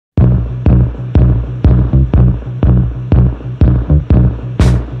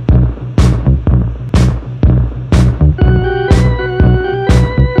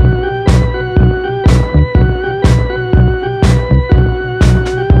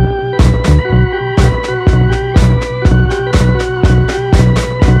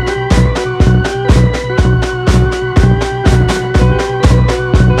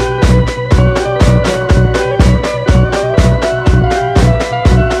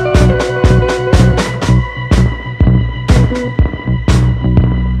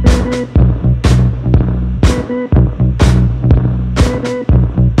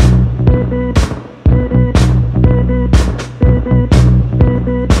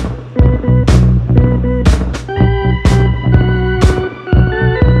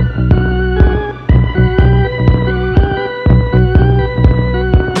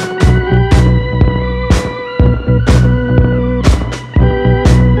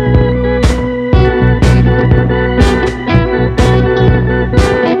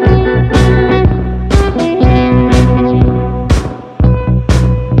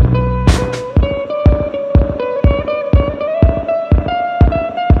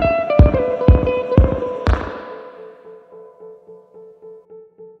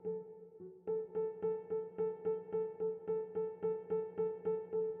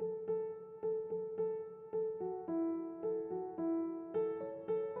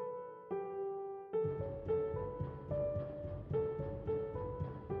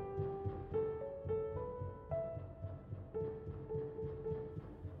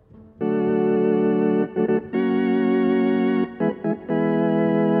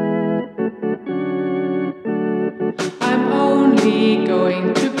only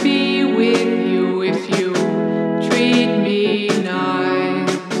going to be with you if you treat me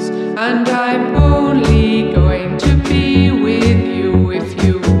nice. And I'm only going to be with you if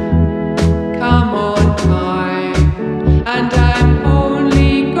you come on time. And I'm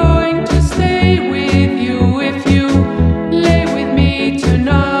only going to stay with you if you lay with me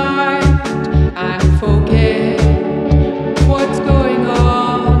tonight and forget what's going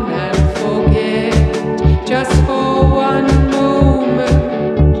on and forget just for one moment.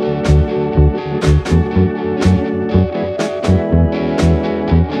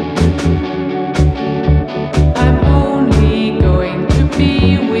 I'm only going to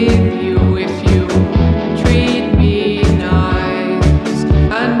be with you if you treat me nice.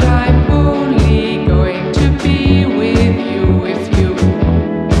 And I'm only going to be with you if you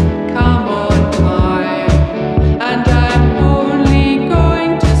come on time. And I'm only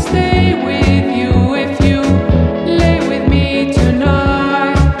going to stay with you if you lay with me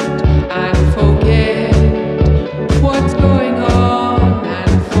tonight and forget what's going on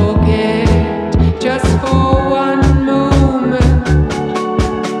and forget just for one moment.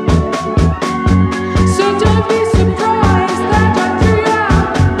 So don't be surprised that I threw you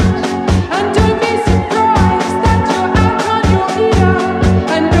out, and don't be surprised that you're out on your ear,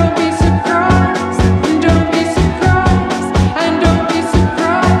 and don't be surprised, and don't be surprised, and don't be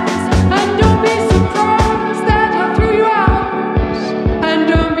surprised, and don't be surprised that I threw you out, and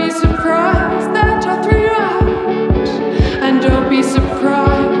don't be surprised that I threw you out, and don't be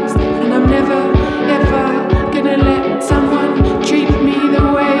surprised, and I'm never ever gonna let someone treat me the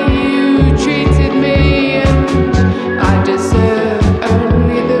way you treated me. And I deserve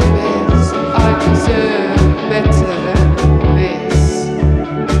only the best. I deserve better than this.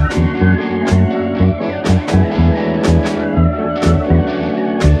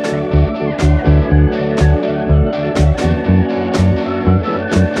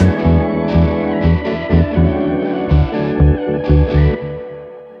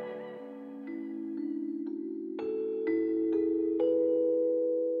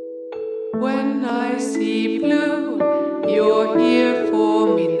 When I see blue, you're here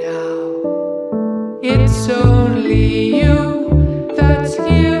for me now. It's only you.